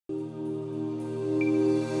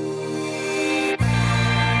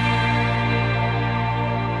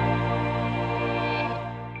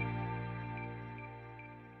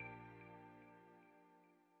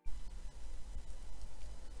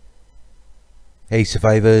Hey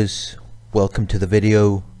survivors, welcome to the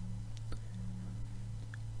video.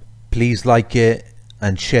 Please like it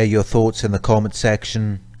and share your thoughts in the comment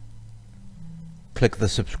section. Click the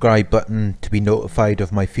subscribe button to be notified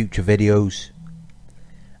of my future videos.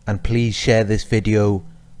 And please share this video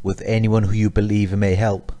with anyone who you believe it may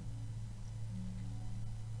help.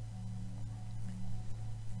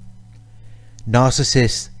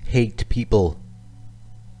 Narcissists hate people.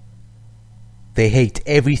 They hate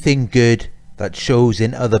everything good that shows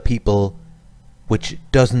in other people which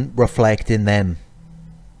doesn't reflect in them.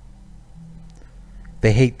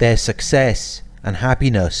 They hate their success and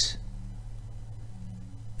happiness.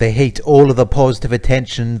 They hate all of the positive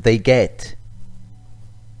attention they get.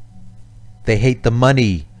 They hate the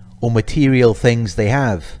money or material things they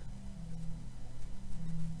have.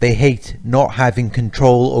 They hate not having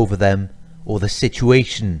control over them or the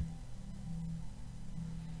situation.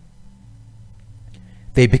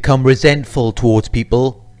 They become resentful towards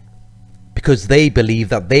people because they believe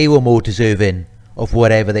that they were more deserving of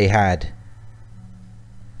whatever they had.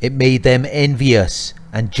 It made them envious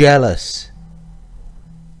and jealous.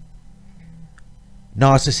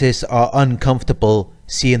 Narcissists are uncomfortable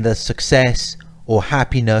seeing the success or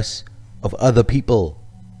happiness of other people.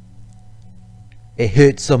 It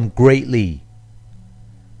hurts them greatly,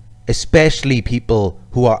 especially people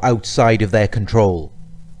who are outside of their control.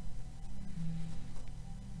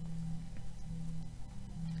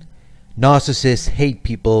 Narcissists hate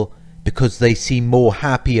people because they seem more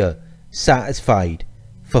happier, satisfied,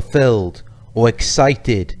 fulfilled, or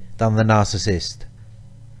excited than the narcissist.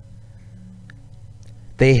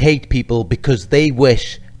 They hate people because they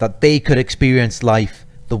wish that they could experience life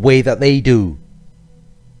the way that they do.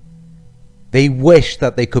 They wish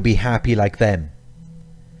that they could be happy like them.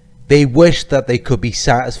 They wish that they could be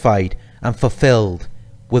satisfied and fulfilled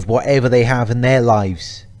with whatever they have in their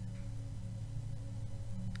lives.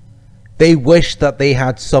 They wish that they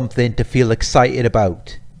had something to feel excited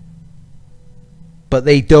about, but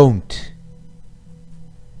they don't.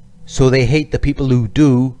 So they hate the people who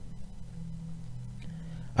do,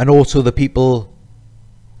 and also the people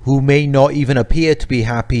who may not even appear to be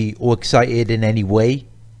happy or excited in any way.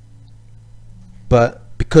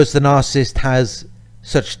 But because the narcissist has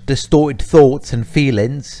such distorted thoughts and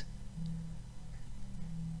feelings,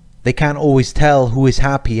 they can't always tell who is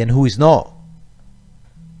happy and who is not.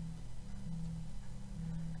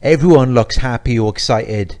 Everyone looks happy or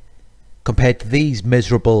excited compared to these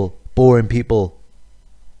miserable, boring people.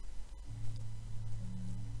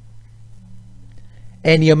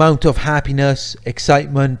 Any amount of happiness,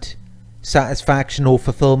 excitement, satisfaction or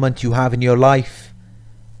fulfillment you have in your life,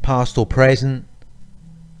 past or present,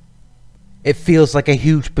 it feels like a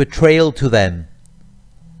huge betrayal to them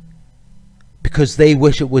because they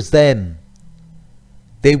wish it was them.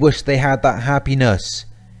 They wish they had that happiness.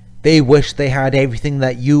 They wish they had everything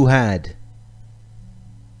that you had.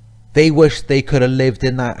 They wish they could have lived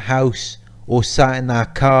in that house or sat in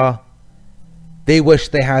that car. They wish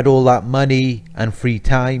they had all that money and free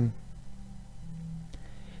time.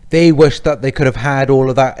 They wish that they could have had all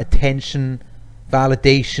of that attention,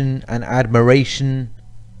 validation and admiration.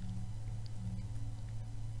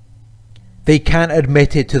 They can't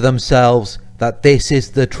admit it to themselves that this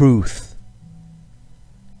is the truth.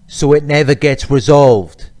 So it never gets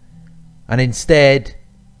resolved. And instead,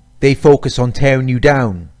 they focus on tearing you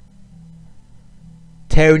down.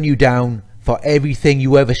 Tearing you down for everything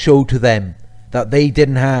you ever showed to them that they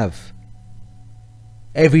didn't have.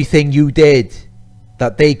 Everything you did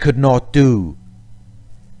that they could not do.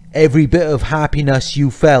 Every bit of happiness you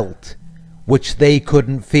felt which they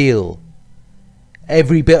couldn't feel.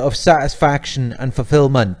 Every bit of satisfaction and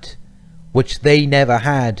fulfillment which they never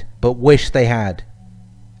had but wish they had.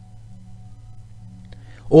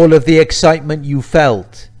 All of the excitement you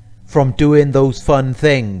felt from doing those fun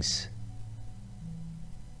things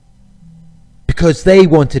because they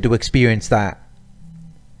wanted to experience that.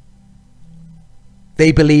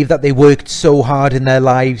 They believe that they worked so hard in their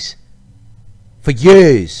lives for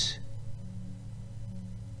years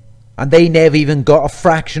and they never even got a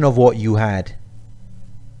fraction of what you had.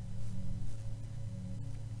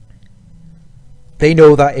 They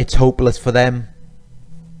know that it's hopeless for them.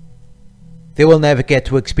 They will never get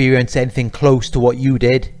to experience anything close to what you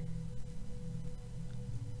did.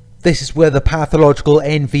 This is where the pathological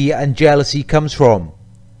envy and jealousy comes from.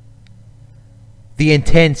 The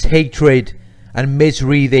intense hatred and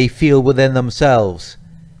misery they feel within themselves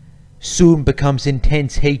soon becomes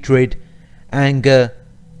intense hatred, anger,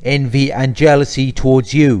 envy and jealousy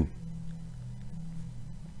towards you.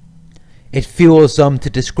 It fuels them to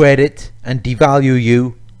discredit and devalue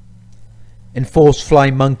you, enforce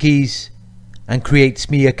flying monkeys and create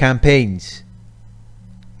smear campaigns.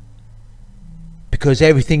 Because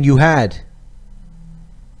everything you had,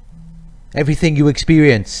 everything you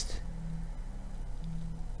experienced,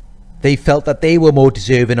 they felt that they were more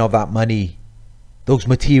deserving of that money, those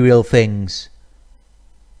material things,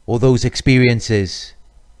 or those experiences.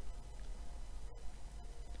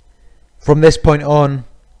 From this point on,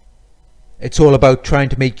 it's all about trying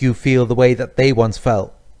to make you feel the way that they once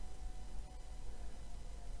felt.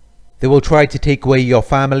 They will try to take away your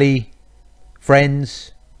family,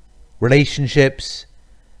 friends, relationships,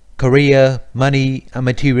 career, money, and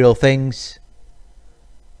material things.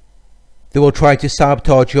 They will try to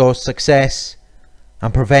sabotage your success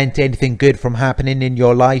and prevent anything good from happening in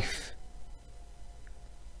your life.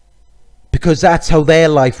 Because that's how their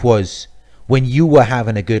life was when you were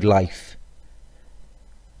having a good life.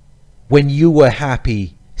 When you were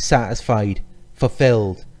happy, satisfied,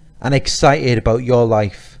 fulfilled, and excited about your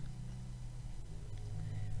life.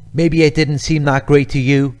 Maybe it didn't seem that great to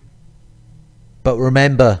you, but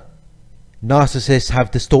remember, narcissists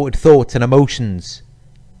have distorted thoughts and emotions.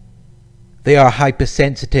 They are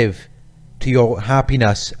hypersensitive to your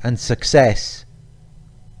happiness and success.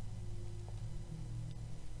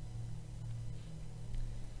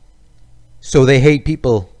 So they hate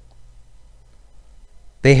people.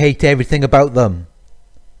 They hate everything about them.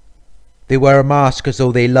 They wear a mask as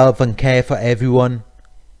though they love and care for everyone.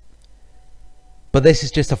 But this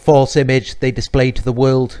is just a false image they display to the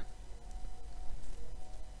world.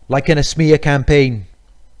 Like in a smear campaign,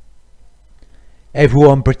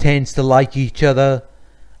 everyone pretends to like each other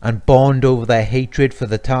and bond over their hatred for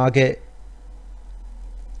the target.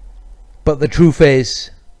 But the truth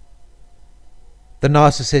is, the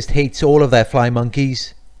narcissist hates all of their fly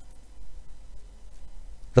monkeys.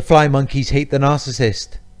 The fly monkeys hate the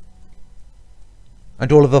narcissist.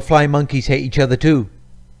 And all of the fly monkeys hate each other too.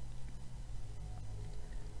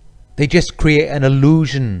 They just create an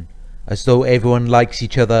illusion as though everyone likes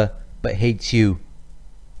each other but hates you.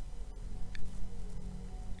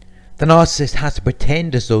 The narcissist has to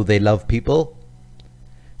pretend as though they love people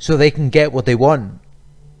so they can get what they want.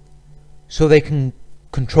 So they can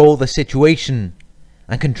control the situation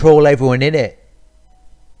and control everyone in it.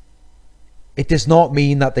 It does not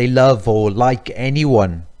mean that they love or like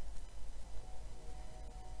anyone.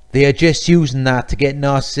 They are just using that to get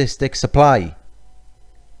narcissistic supply.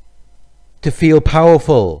 To feel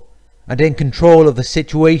powerful and in control of the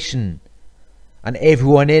situation and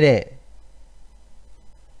everyone in it.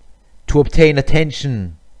 To obtain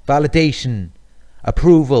attention, validation,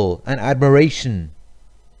 approval and admiration.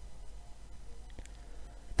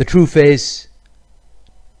 The truth is,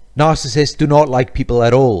 narcissists do not like people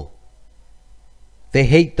at all. They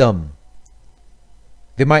hate them.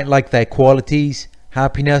 They might like their qualities,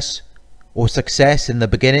 happiness, or success in the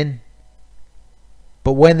beginning.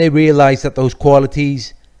 But when they realize that those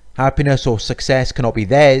qualities, happiness, or success cannot be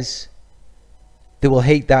theirs, they will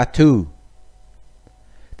hate that too.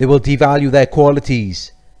 They will devalue their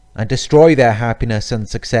qualities and destroy their happiness and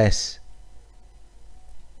success.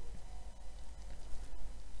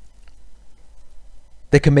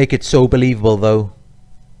 They can make it so believable though.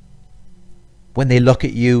 When they look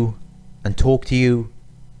at you and talk to you,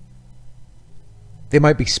 they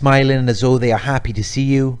might be smiling as though they are happy to see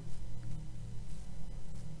you.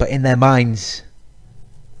 But in their minds,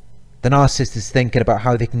 the narcissist is thinking about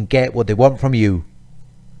how they can get what they want from you.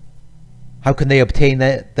 How can they obtain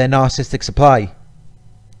their narcissistic supply?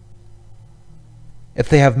 If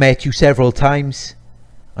they have met you several times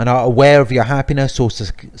and are aware of your happiness or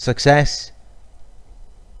success,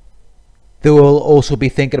 they will also be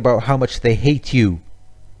thinking about how much they hate you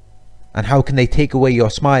and how can they take away your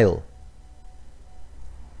smile.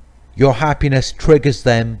 Your happiness triggers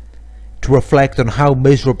them to reflect on how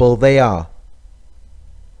miserable they are.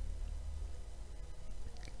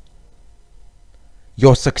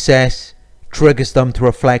 Your success triggers them to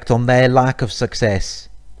reflect on their lack of success.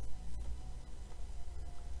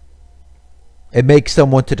 It makes them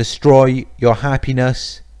want to destroy your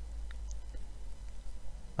happiness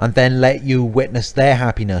and then let you witness their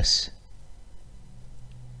happiness,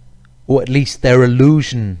 or at least their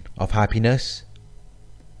illusion of happiness.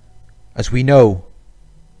 As we know,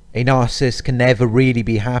 a narcissist can never really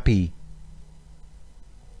be happy.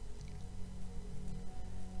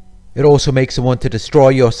 It also makes them want to destroy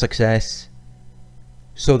your success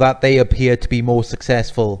so that they appear to be more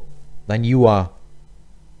successful than you are.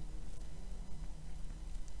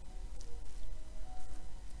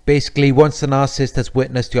 Basically, once the narcissist has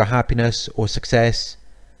witnessed your happiness or success,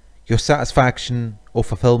 your satisfaction or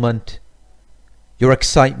fulfillment, your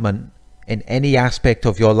excitement in any aspect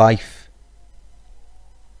of your life,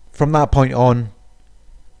 From that point on,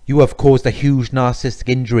 you have caused a huge narcissistic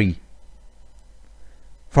injury.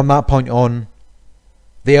 From that point on,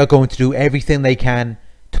 they are going to do everything they can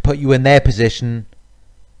to put you in their position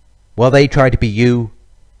while they try to be you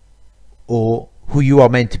or who you are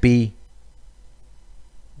meant to be.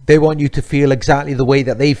 They want you to feel exactly the way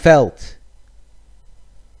that they felt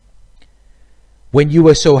when you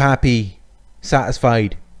were so happy,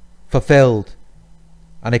 satisfied, fulfilled,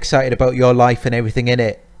 and excited about your life and everything in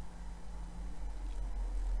it.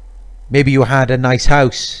 Maybe you had a nice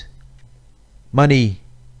house, money,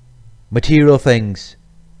 material things,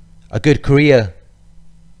 a good career,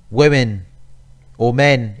 women or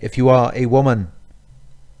men if you are a woman.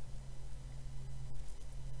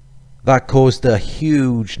 That caused a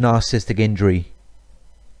huge narcissistic injury.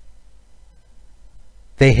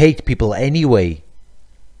 They hate people anyway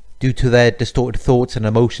due to their distorted thoughts and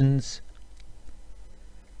emotions.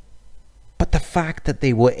 But the fact that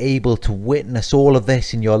they were able to witness all of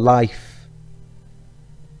this in your life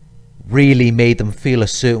really made them feel a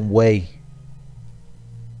certain way.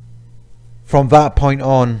 From that point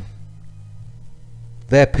on,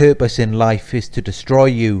 their purpose in life is to destroy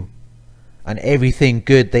you and everything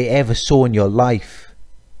good they ever saw in your life.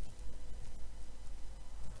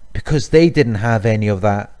 Because they didn't have any of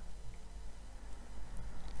that.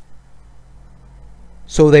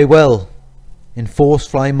 So they will enforce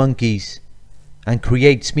flying monkeys and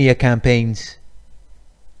create smear campaigns.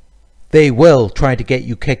 They will try to get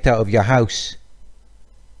you kicked out of your house.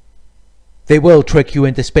 They will trick you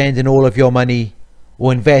into spending all of your money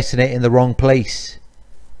or investing it in the wrong place.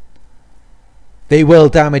 They will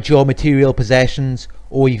damage your material possessions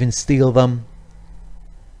or even steal them.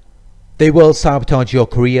 They will sabotage your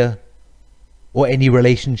career or any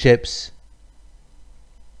relationships.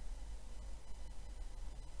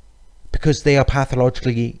 Because they are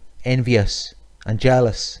pathologically envious and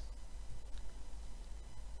jealous.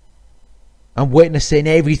 And witnessing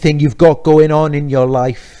everything you've got going on in your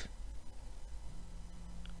life,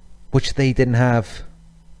 which they didn't have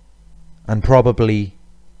and probably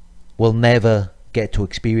will never get to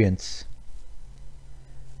experience.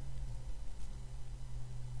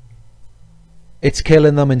 It's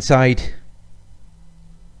killing them inside,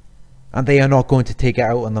 and they are not going to take it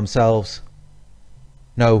out on themselves.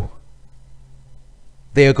 No,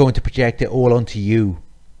 they are going to project it all onto you.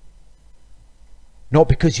 Not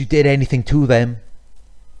because you did anything to them,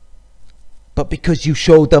 but because you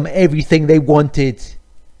showed them everything they wanted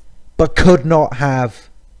but could not have.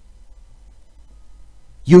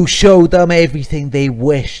 You showed them everything they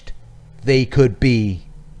wished they could be.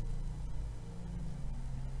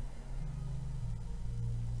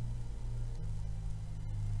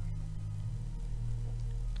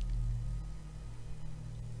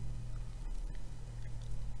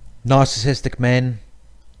 Narcissistic men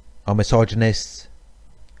are misogynists.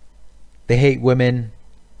 They hate women.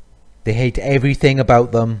 They hate everything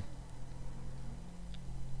about them.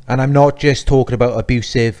 And I'm not just talking about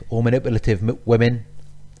abusive or manipulative women.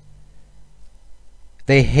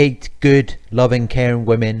 They hate good, loving, caring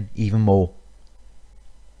women even more.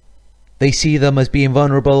 They see them as being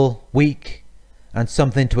vulnerable, weak, and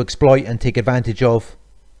something to exploit and take advantage of.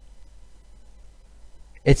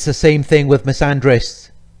 It's the same thing with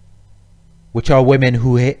misandrists, which are women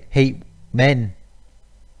who hate men.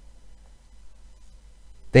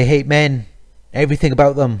 They hate men, everything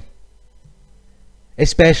about them.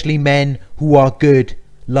 Especially men who are good,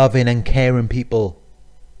 loving and caring people.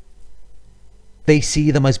 They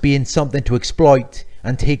see them as being something to exploit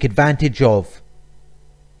and take advantage of.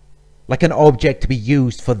 Like an object to be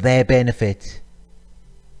used for their benefit.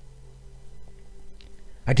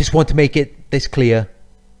 I just want to make it this clear,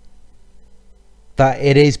 that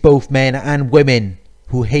it is both men and women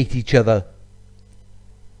who hate each other.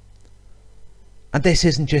 And this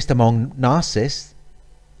isn't just among narcissists.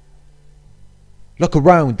 Look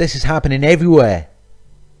around, this is happening everywhere.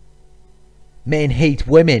 Men hate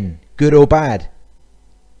women, good or bad.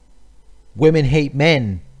 Women hate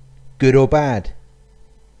men, good or bad.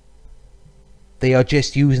 They are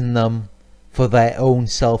just using them for their own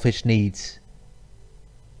selfish needs.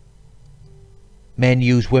 Men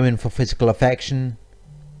use women for physical affection.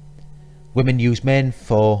 Women use men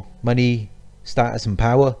for money, status and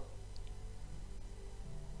power.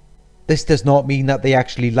 This does not mean that they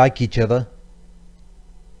actually like each other.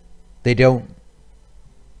 They don't.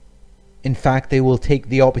 In fact, they will take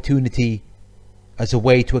the opportunity as a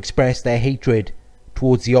way to express their hatred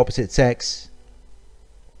towards the opposite sex.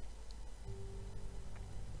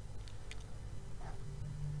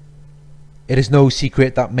 It is no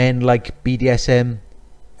secret that men like BDSM,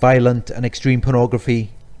 violent and extreme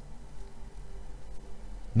pornography.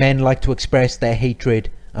 Men like to express their hatred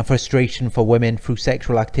and frustration for women through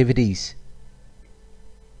sexual activities.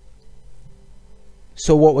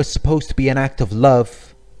 So what was supposed to be an act of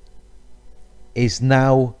love is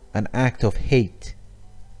now an act of hate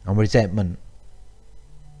and resentment.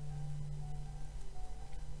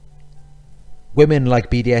 Women like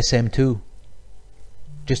BDSM too.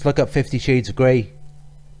 Just look at 50 Shades of Grey.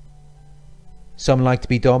 Some like to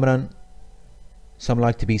be dominant, some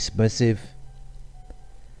like to be submissive.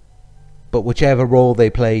 But whichever role they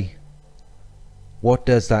play, what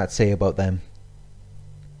does that say about them?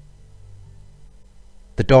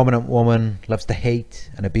 The dominant woman loves to hate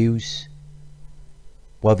and abuse,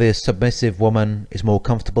 while the submissive woman is more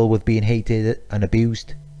comfortable with being hated and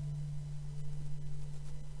abused.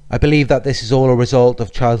 I believe that this is all a result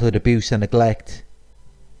of childhood abuse and neglect,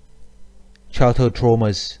 childhood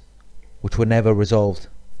traumas which were never resolved.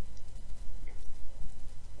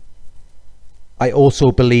 I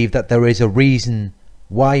also believe that there is a reason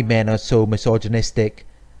why men are so misogynistic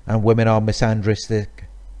and women are misandristic.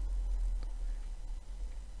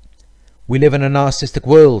 We live in a narcissistic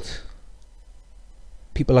world.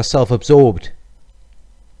 People are self-absorbed.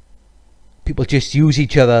 People just use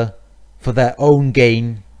each other for their own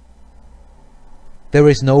gain. There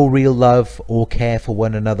is no real love or care for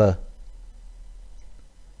one another.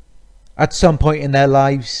 At some point in their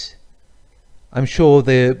lives, I'm sure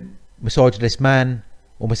the misogynist man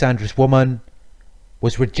or misandrist woman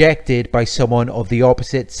was rejected by someone of the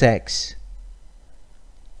opposite sex.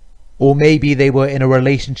 Or maybe they were in a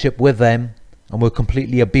relationship with them and were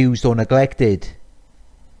completely abused or neglected.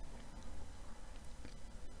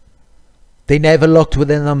 They never looked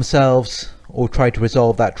within themselves or tried to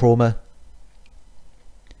resolve that trauma.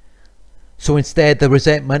 So instead, the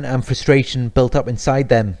resentment and frustration built up inside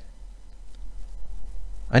them.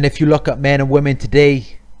 And if you look at men and women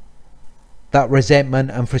today, that resentment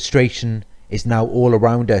and frustration is now all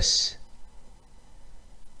around us.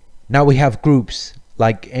 Now we have groups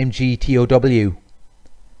like MGTOW,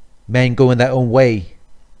 men going their own way.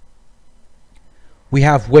 We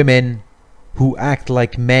have women who act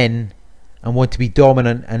like men and want to be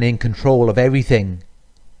dominant and in control of everything.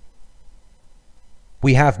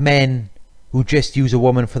 We have men who just use a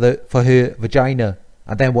woman for her vagina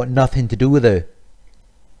and then want nothing to do with her.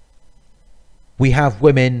 We have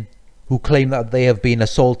women who claim that they have been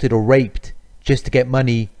assaulted or raped just to get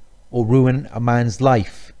money or ruin a man's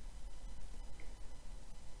life.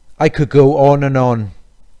 I could go on,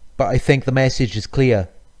 but I think the message is clear.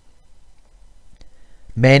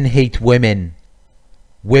 Men hate women.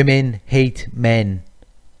 Women hate men.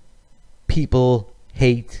 People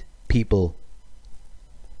hate people.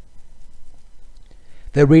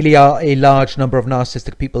 There really are a large number of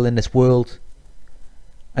narcissistic people in this world,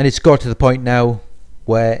 and it's got to the point now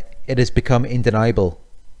where it has become undeniable.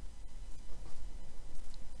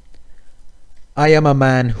 I am a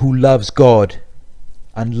man who loves God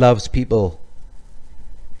and loves people.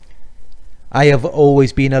 I have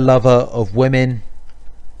always been a lover of women.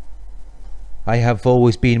 I have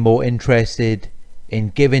always been more interested in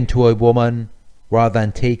giving to a woman rather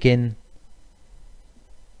than taking.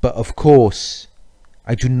 But of course,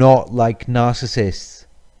 I do not like narcissists.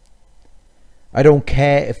 I don't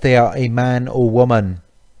care if they are a man or woman.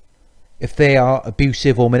 If they are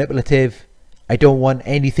abusive or manipulative, I don't want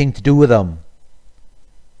anything to do with them.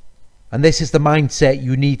 And this is the mindset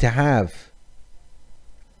you need to have.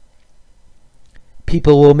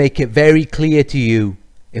 People will make it very clear to you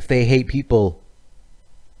if they hate people.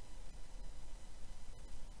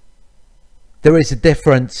 There is a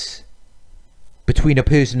difference between a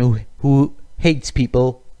person who hates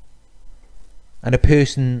people and a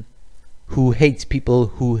person who hates people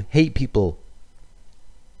who hate people.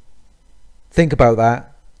 Think about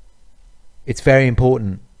that. It's very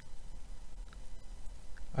important.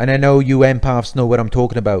 And I know you empaths know what I'm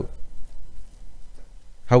talking about.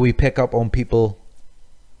 How we pick up on people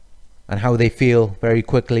and how they feel very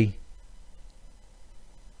quickly.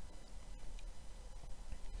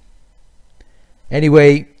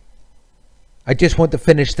 Anyway, I just want to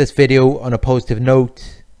finish this video on a positive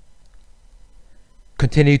note.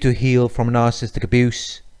 Continue to heal from narcissistic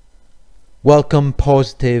abuse. Welcome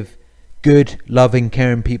positive, good, loving,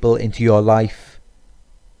 caring people into your life.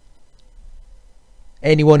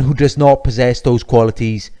 Anyone who does not possess those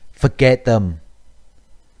qualities, forget them.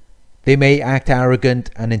 They may act arrogant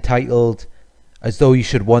and entitled, as though you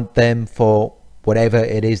should want them for whatever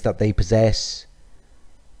it is that they possess.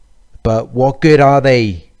 But what good are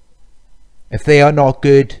they? If they are not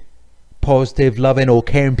good, positive, loving or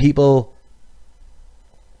caring people.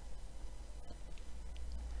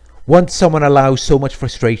 Once someone allows so much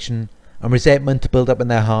frustration and resentment to build up in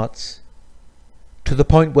their hearts, to the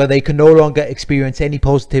point where they can no longer experience any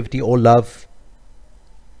positivity or love.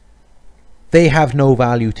 They have no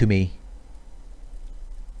value to me.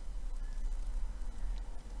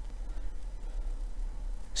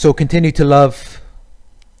 So continue to love,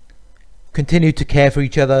 continue to care for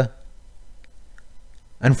each other,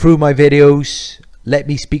 and through my videos, let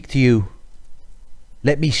me speak to you.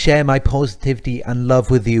 Let me share my positivity and love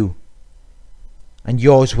with you, and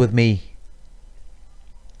yours with me.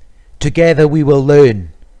 Together we will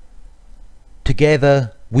learn.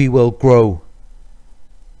 Together we will grow.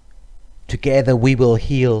 Together we will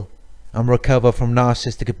heal and recover from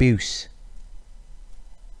narcissistic abuse.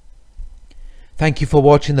 Thank you for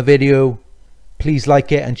watching the video. Please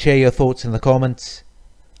like it and share your thoughts in the comments.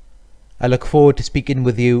 I look forward to speaking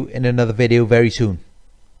with you in another video very soon.